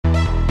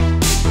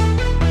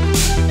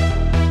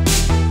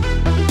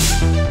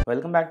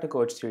welcome back to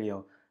Code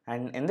Studio,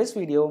 and in this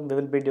video we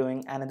will be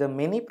doing another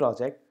mini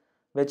project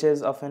which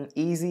is of an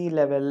easy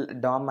level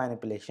DOM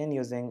manipulation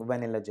using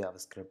vanilla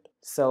JavaScript.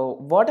 So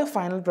what a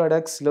final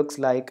product looks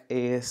like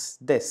is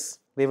this.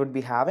 We would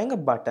be having a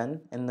button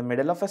in the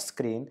middle of a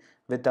screen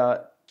with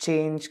a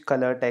change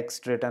color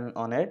text written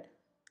on it,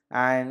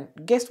 and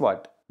guess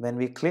what? When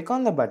we click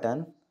on the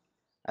button,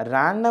 a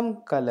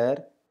random color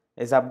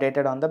is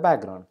updated on the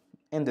background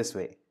in this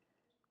way.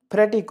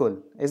 Pretty cool,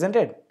 isn't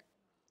it?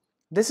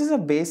 This is a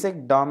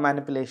basic DOM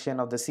manipulation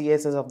of the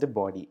CSS of the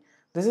body.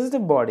 This is the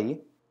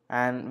body,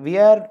 and we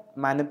are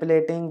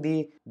manipulating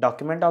the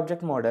document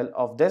object model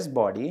of this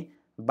body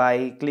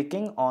by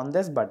clicking on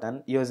this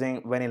button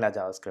using vanilla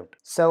JavaScript.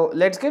 So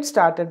let's get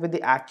started with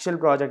the actual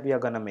project we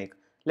are gonna make.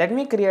 Let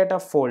me create a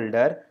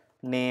folder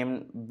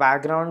named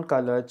background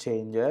color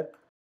changer.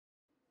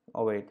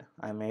 Oh wait,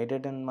 I made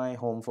it in my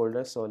home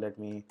folder, so let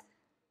me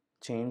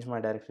change my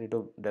directory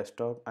to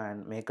desktop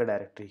and make a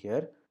directory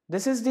here.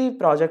 This is the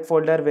project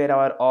folder where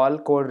our all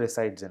code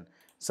resides in.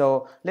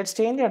 So let's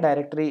change our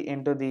directory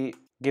into the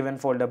given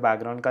folder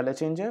background color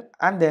changer,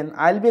 and then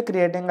I'll be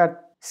creating a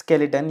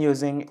skeleton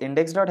using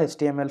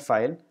index.html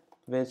file,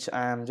 which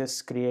I am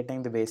just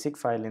creating the basic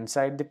file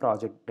inside the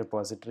project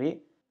repository,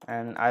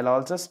 and I'll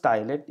also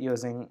style it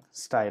using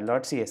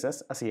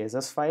style.css, a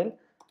CSS file.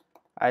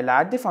 I'll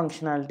add the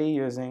functionality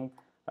using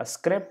a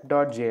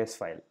script.js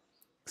file.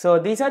 So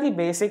these are the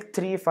basic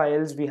three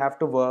files we have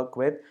to work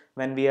with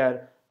when we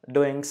are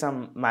doing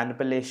some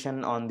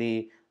manipulation on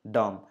the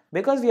DOM.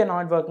 Because we are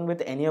not working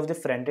with any of the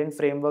front-end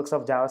frameworks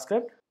of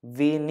JavaScript,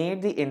 we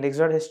need the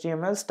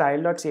index.html,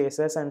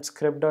 style.css and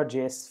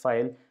script.js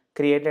file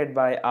created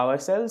by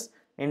ourselves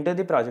into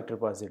the project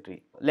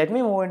repository. Let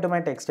me move into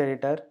my text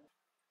editor.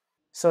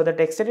 So the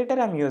text editor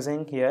I'm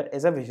using here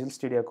is a Visual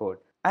Studio Code.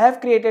 I have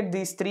created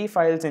these three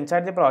files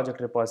inside the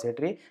project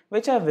repository,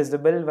 which are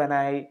visible when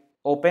I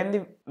open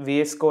the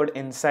VS Code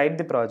inside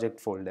the project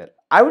folder.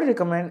 I would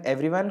recommend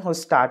everyone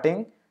who's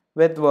starting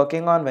with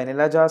working on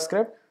vanilla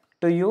JavaScript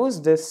to use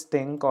this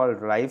thing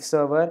called Live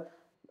Server,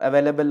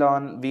 available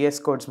on VS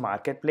Code's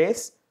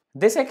marketplace.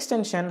 This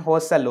extension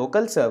hosts a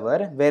local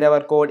server where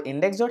our code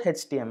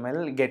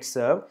index.html gets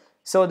served,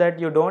 so that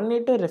you don't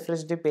need to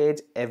refresh the page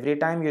every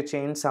time you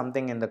change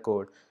something in the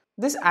code.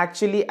 This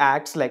actually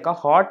acts like a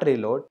hot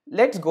reload.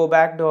 Let's go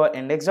back to our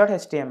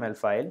index.html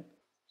file,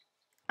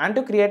 and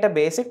to create a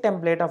basic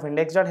template of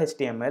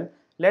index.html,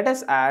 let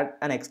us add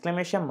an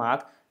exclamation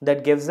mark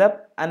that gives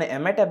up an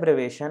emmet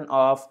abbreviation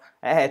of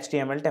a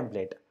HTML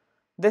template.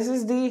 This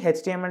is the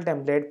HTML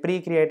template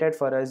pre-created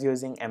for us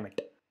using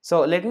emmet.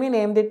 So let me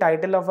name the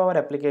title of our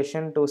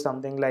application to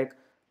something like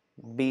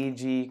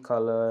BG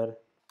color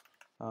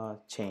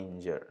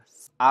changer.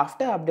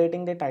 After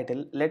updating the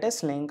title, let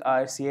us link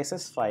our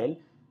CSS file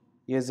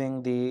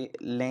using the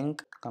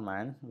link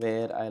command,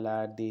 where I'll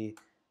add the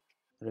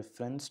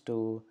reference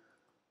to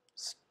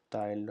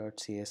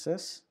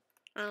style.css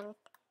and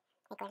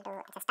equal to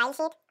it's a style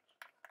sheet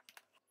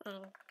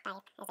and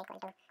type is equal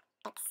to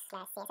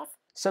text/css.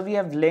 So we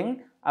have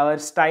linked our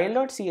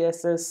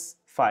style.css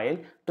file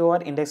to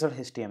our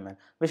index.html.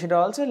 We should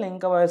also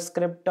link our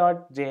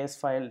script.js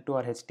file to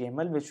our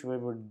HTML, which we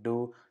would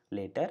do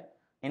later.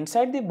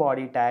 Inside the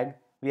body tag,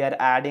 we are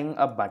adding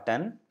a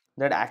button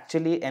that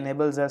actually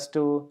enables us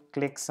to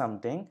click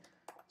something.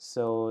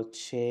 So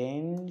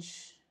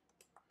change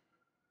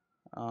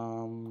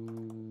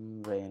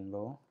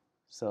rainbow.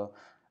 So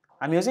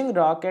I'm using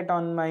Rocket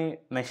on my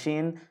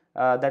machine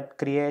that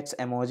creates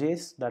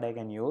emojis that I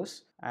can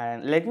use.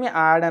 And let me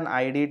add an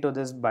ID to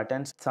this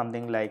button,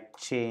 something like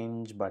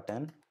change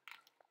button.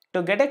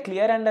 To get a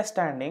clear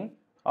understanding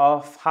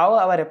of how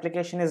our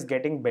application is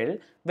getting built,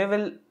 we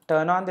will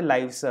turn on the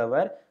live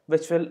server,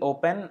 which will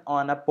open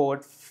on a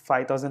port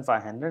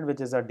 5500,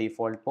 which is a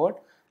default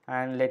port.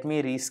 And let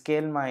me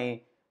rescale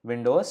my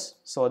windows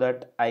so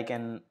that I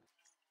can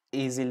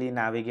easily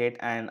navigate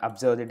and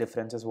observe the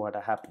differences what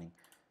are happening.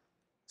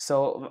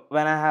 So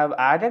when I have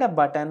added a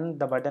button,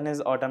 the button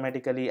is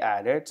automatically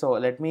added. So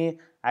let me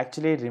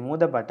actually remove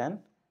the button,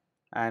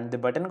 and the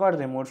button got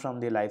removed from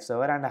the live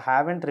server, and I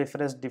haven't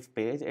refreshed the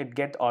page. It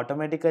gets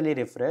automatically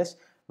refreshed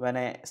when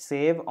I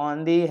save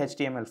on the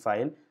HTML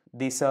file.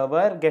 The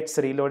server gets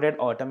reloaded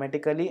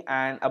automatically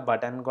and a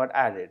button got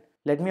added.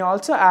 Let me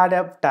also add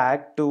a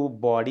tag to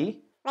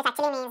body, Which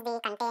actually means the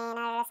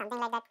container or something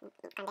like that.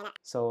 Container.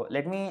 so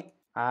let me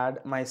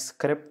add my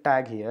script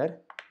tag here.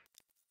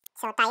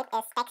 So type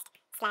is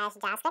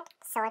text/JavaScript.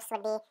 Source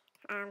would be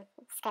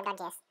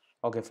script.js.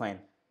 Okay, fine.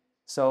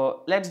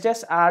 So let's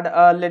just add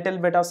a little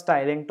bit of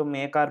styling to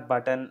make our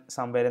button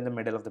somewhere in the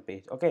middle of the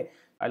page. Okay,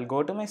 I'll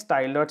go to my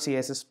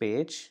style.css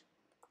page,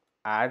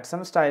 add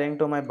some styling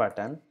to my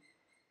button.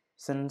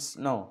 Since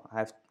no,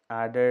 I've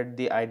added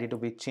the ID to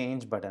be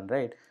change button,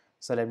 right?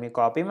 So let me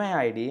copy my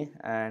ID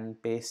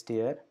and paste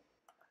here.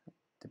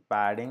 The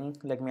padding,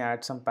 let me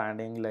add some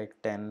padding like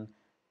 10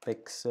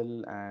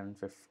 pixel and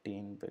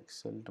 15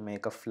 pixel to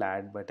make a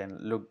flat button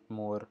look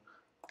more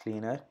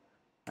cleaner.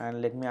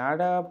 And let me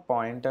add a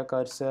pointer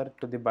cursor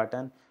to the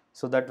button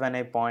so that when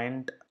I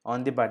point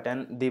on the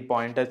button, the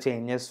pointer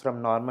changes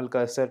from normal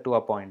cursor to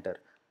a pointer,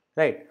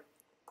 right?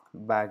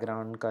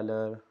 Background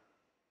color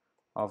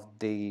of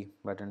the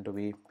button to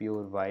be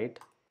pure white,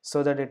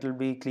 so that it will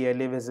be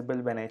clearly visible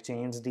when I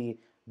change the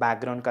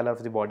background color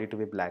of the body to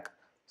be black.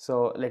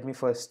 So let me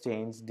first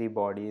change the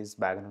body's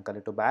background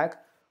color to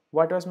black.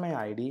 What was my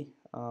ID?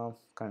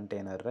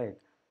 Container, right?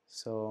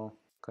 So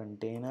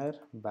container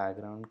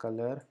background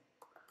color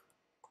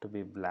to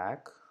be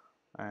black,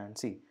 and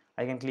see,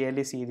 I can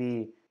clearly see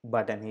the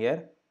button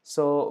here.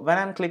 So when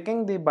I'm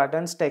clicking, the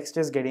button's text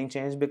is getting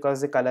changed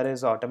because the color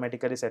is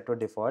automatically set to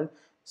default.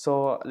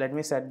 So let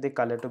me set the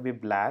color to be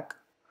black,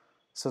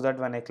 so that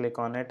when I click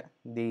on it,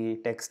 the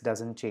text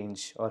doesn't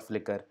change or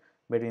flicker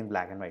between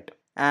black and white.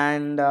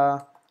 And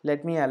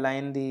let me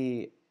align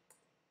the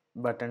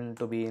button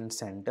to be in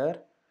center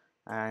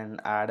and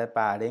add a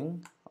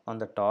padding on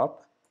the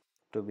top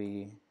to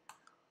be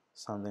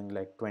something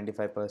like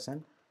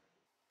 25%.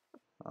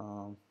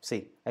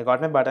 See, I got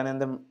my button in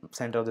the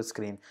center of the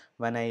screen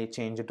when I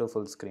change it to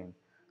full screen.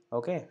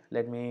 Okay,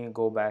 let me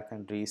go back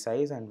and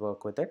resize and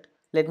work with it.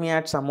 Let me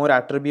add some more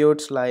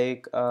attributes,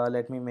 like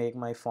let me make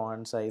my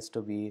font size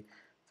to be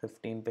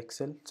 15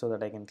 pixel so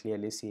that I can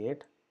clearly see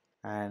it.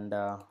 And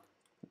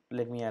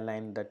let me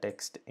align the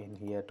text in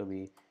here to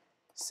be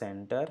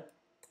center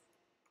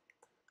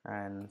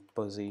and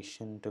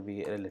position to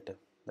be relative.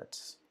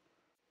 That's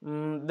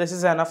this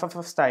is enough of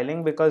a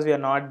styling, because we are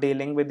not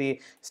dealing with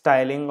the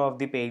styling of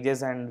the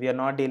pages and we are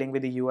not dealing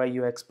with the UI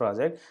UX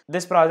project.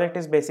 This project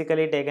is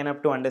basically taken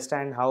up to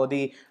understand how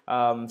the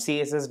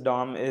CSS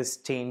DOM is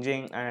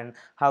changing and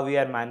how we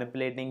are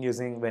manipulating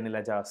using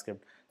vanilla JavaScript.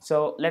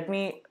 So let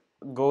me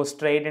go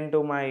straight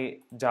into my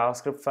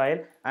JavaScript file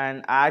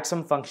and add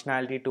some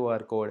functionality to our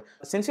code.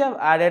 Since we have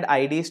added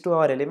IDs to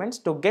our elements,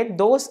 to get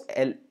those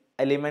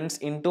elements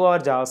into our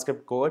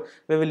JavaScript code,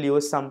 we will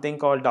use something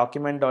called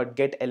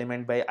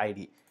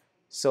document.getElementById.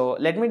 So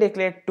let me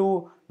declare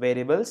two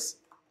variables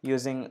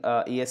using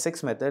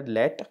ES6 method.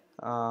 Let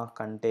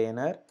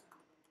container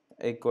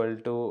equal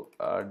to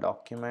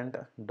document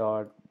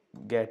dot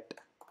get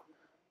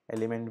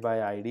element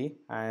by id,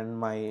 and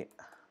my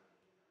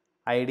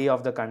id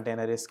of the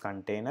container is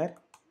container,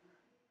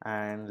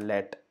 and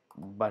let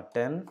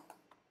button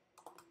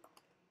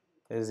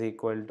is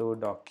equal to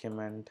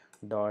document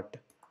dot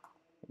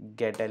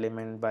get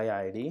element by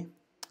id,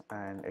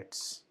 and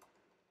it's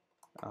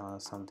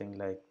something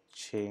like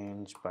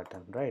change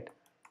button, right?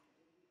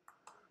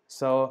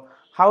 So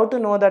how to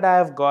know that I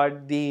have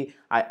got the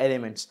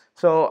elements?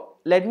 So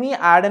let me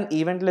add an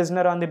event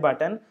listener on the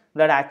button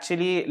that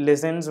actually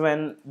listens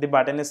when the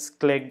button is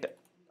clicked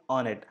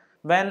on it.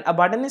 When a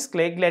button is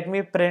clicked, let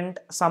me print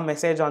some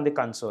message on the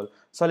console.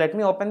 So let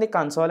me open the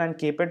console and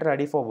keep it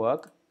ready for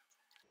work.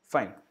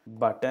 Fine.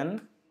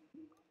 Button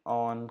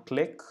on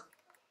click,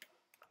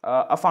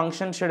 a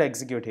function should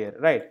execute here,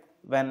 right?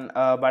 When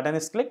a button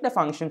is clicked, a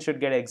function should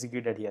get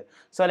executed here.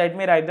 So let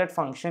me write that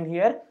function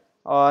here,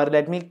 or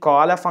let me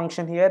call a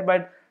function here.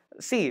 But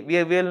see,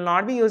 we will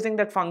not be using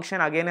that function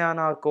again on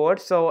our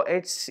code, so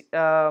it's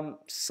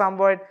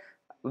somewhat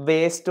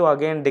waste to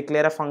again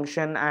declare a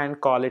function and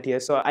call it here.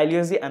 So I'll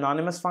use the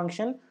anonymous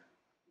function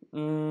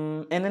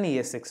in an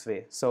ES6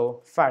 way,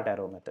 so fat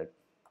arrow method.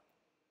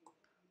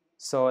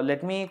 So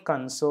let me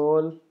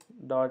console.log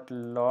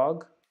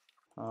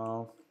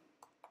uh,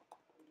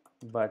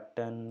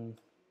 button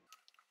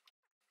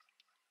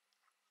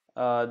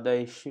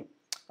the issue.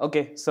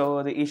 Okay,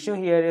 so the issue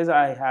here is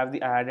I have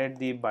added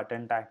the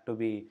button tag to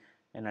be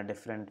in a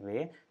different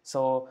way.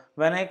 So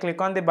when I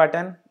click on the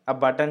button, a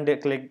button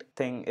clicked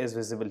thing is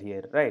visible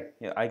here, right?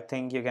 Yeah, I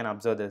think you can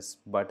observe this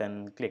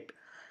button clicked.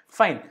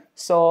 Fine.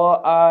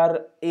 So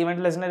our event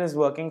listener is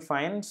working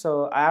fine.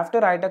 So I have to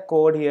write a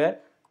code here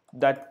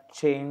that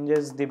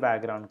changes the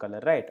background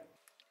color, right?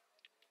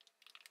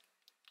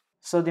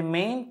 So the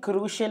main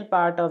crucial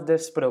part of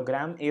this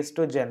program is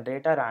to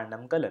generate a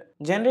random color.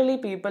 Generally,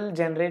 people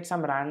generate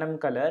some random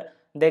color.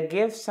 They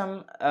give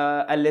some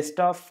a list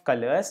of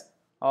colors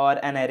or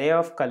an array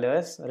of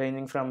colors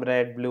ranging from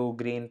red, blue,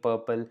 green,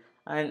 purple,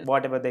 and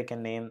whatever they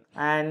can name.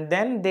 And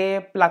then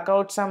they pluck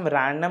out some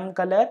random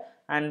color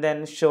and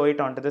then show it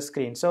onto the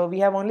screen. So we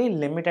have only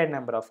limited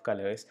number of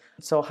colors.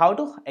 So how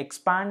to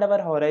expand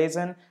our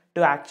horizon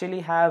to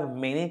actually have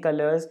many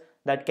colors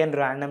that can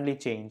randomly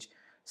change?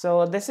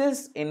 So this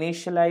is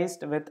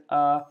initialized with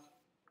a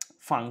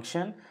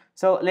function.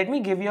 So let me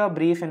give you a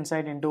brief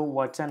insight into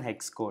what's an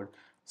hex code.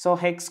 So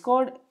hex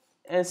code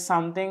is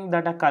something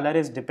that a color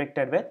is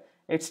depicted with.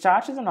 It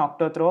starts with an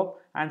octothorpe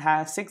and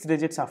has 6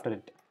 digits after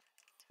it.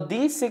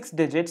 These 6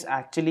 digits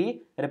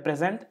actually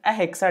represent a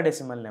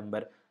hexadecimal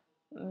number.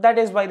 That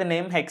is why the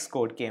name hex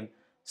code came.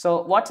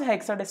 So what's a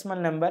hexadecimal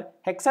number?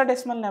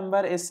 Hexadecimal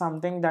number is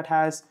something that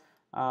has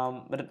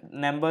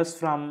numbers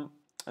from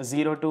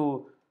 0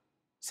 to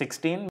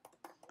 16.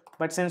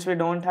 But since we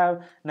don't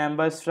have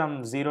numbers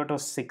from 0 to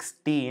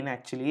 16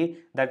 actually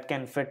that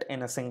can fit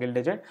in a single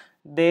digit,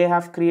 they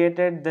have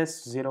created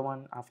this 0,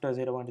 1 after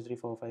 0, 1, 2, 3,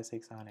 4, 5,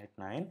 6, 7, 8,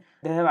 9.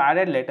 They have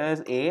added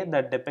letters A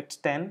that depicts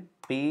 10,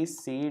 B,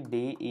 C,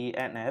 D, E,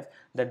 and F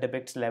that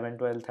depicts 11,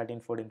 12, 13,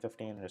 14,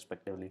 15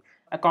 respectively.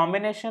 A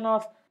combination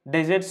of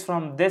digits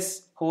from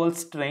this whole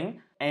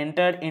string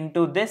entered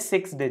into this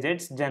 6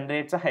 digits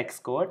generates a hex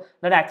code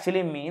that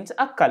actually means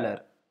a color,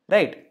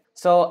 right?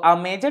 So our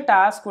major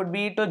task would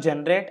be to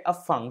generate a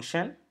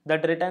function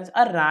that returns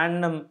a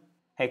random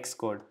hex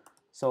code.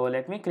 So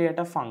let me create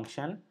a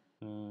function,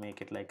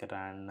 make it like a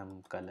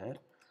random color,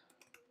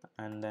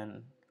 and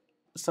then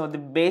so the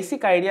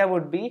basic idea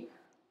would be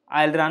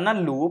I'll run a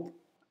loop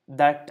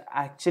that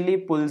actually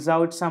pulls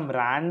out some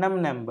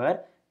random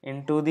number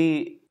into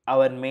the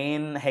our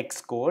main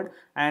hex code,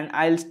 and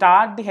I'll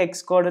start the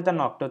hex code with an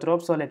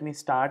octothorpe. So let me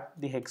start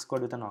the hex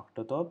code with an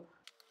octothorpe.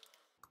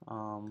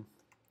 Um,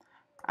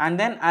 and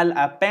then I'll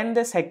append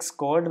this hex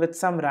code with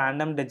some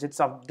random digits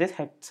of this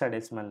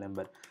hexadecimal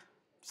number.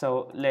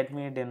 So let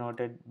me denote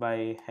it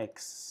by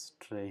hex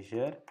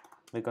treasure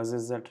because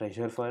this is a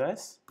treasure for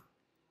us.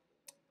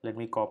 Let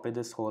me copy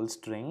this whole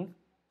string.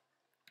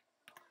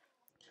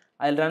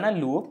 I'll run a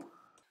loop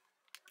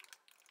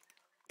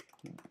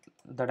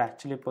that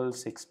actually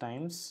pulls 6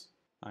 times,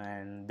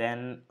 and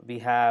then we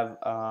have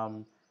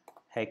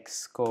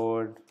hex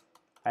code.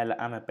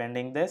 I'm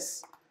appending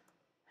this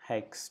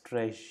hex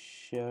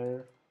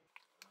treasure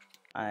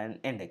and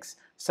index.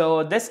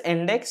 So this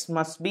index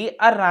must be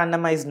a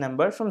randomized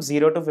number from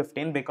 0 to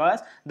 15 because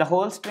the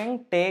whole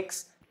string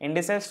takes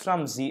indices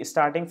from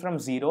starting from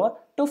 0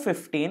 to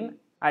 15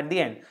 at the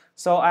end.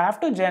 So I have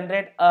to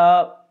generate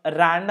a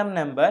random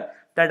number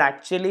that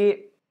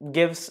actually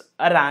gives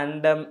a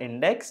random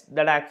index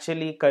that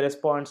actually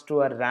corresponds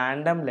to a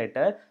random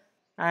letter,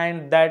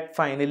 and that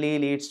finally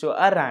leads to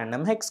a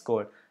random hex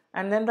code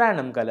and then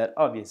random color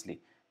obviously.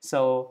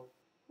 So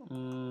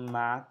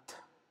math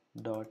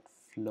dot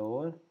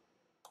floor,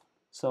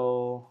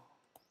 so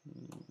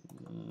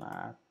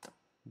math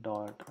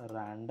dot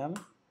random,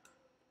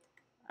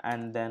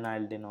 and then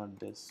I'll denote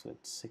this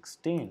with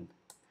 16.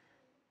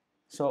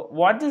 So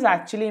what this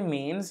actually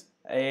means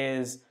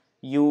is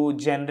you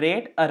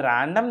generate a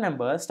random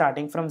number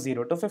starting from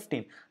 0 to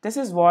 15. This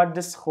is what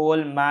this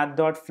whole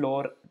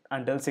math.floor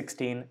until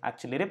 16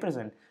 actually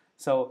represent.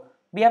 So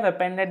we have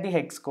appended the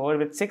hex code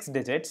with 6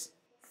 digits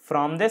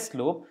from this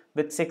loop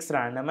with 6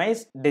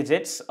 randomized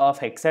digits of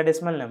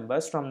hexadecimal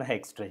numbers from the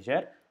hex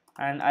treasure,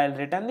 and I'll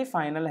return the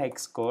final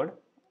hex code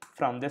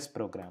from this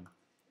program.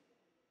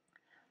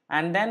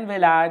 And then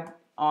we'll add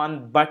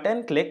on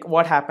button click.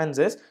 What happens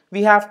is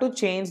we have to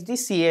change the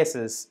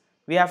CSS.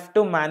 We have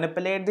to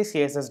manipulate the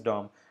CSS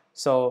DOM.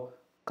 So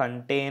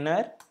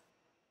container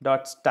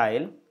dot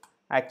style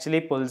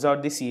actually pulls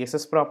out the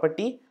CSS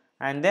property,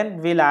 and then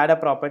we'll add a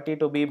property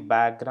to be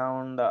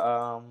background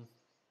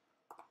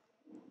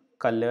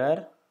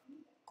color.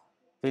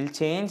 We'll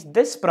change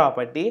this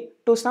property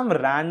to some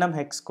random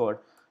hex code.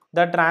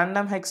 That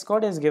random hex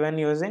code is given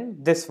using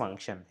this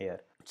function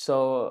here.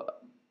 So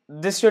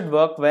this should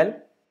work well.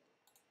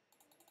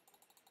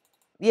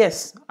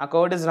 Yes, our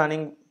code is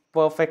running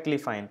perfectly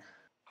fine.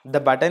 The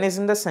button is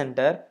in the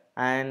center,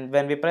 and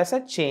when we press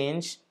a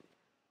change,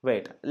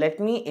 wait, let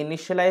me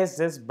initialize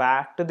this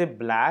back to the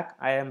black.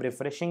 I am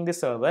refreshing the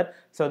server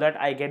so that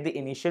I get the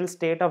initial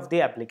state of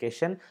the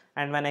application,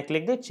 and when I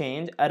click the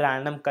change, a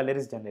random color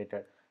is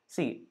generated.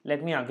 See,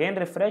 let me again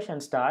refresh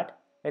and start.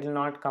 It will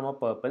not come up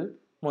purple,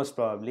 most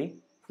probably.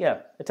 Yeah,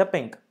 it's a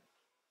pink.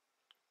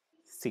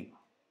 See,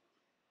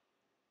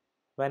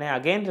 when I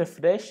again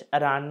refresh, a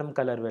random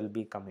color will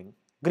be coming,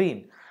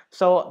 green.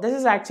 So this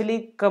is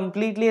actually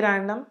completely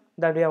random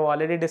that we have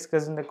already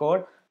discussed in the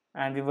code,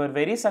 and we were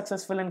very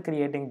successful in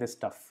creating this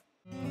stuff.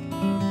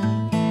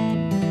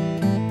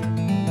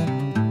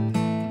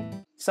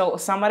 So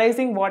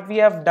summarizing what we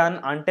have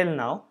done until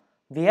now,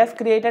 we have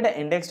created an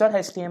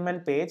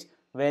index.html page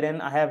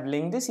wherein I have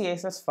linked the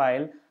CSS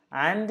file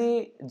and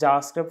the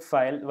JavaScript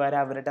file where I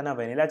have written a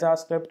vanilla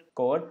JavaScript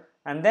code,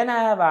 and then I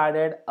have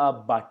added a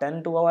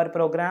button to our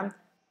program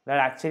that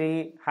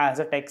actually has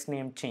a text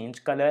name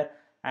change color,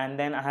 and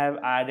then I have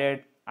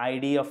added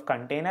ID of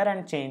container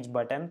and change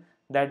button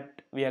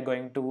that we are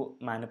going to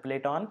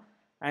manipulate on,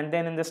 and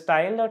then in the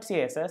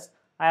style.css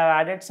I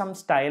have added some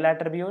style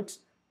attributes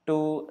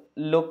to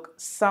look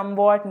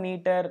somewhat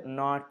neater,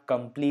 not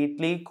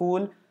completely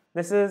cool.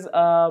 This is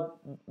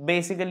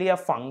basically a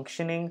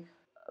functioning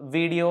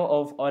video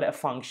of or a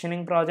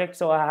functioning project,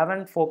 so I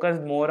haven't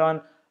focused more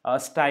on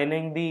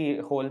styling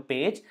the whole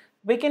page.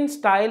 We can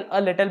style a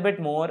little bit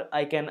more.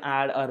 I can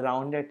add a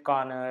rounded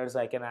corners,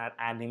 I can add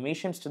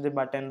animations to the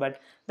button,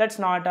 but that's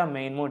not a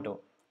main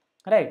motto,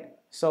 right?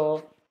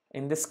 So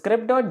in the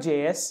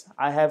script.js,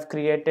 I have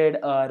created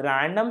a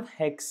random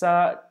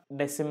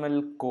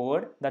hexadecimal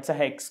code. That's a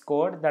hex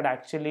code that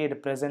actually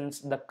represents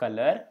the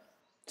color.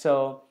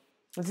 So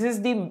this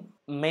is the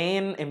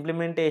main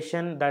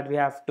implementation that we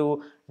have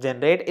to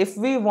generate if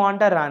we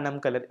want a random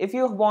color. If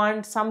you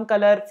want some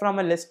color from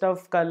a list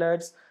of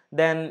colors,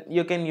 then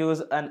you can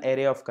use an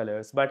array of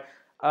colors. But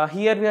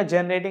here we are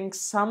generating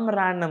some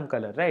random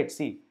color, right?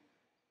 See,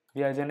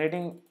 We are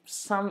generating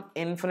some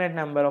infinite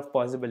number of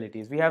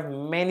possibilities. We have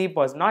many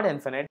not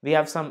infinite, we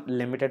have some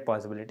limited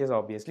possibilities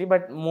obviously,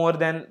 but more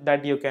than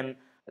that you can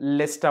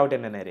list out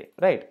in an array,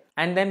 right?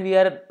 And then we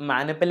are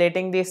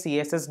manipulating the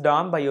CSS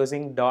DOM by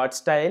using dot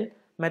style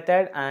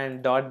method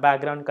and dot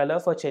background color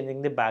for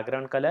changing the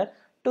background color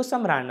to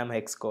some random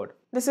hex code.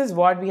 This is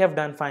what we have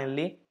done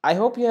finally. I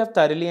hope you have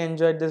thoroughly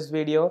enjoyed this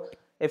video.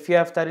 If you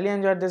have thoroughly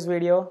enjoyed this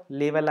video,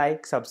 leave a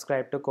like,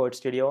 subscribe to Code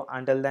Studio.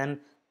 Until then,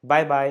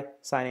 bye bye.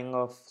 Signing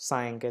off,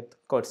 Sai Ankit,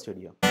 Code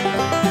Studio.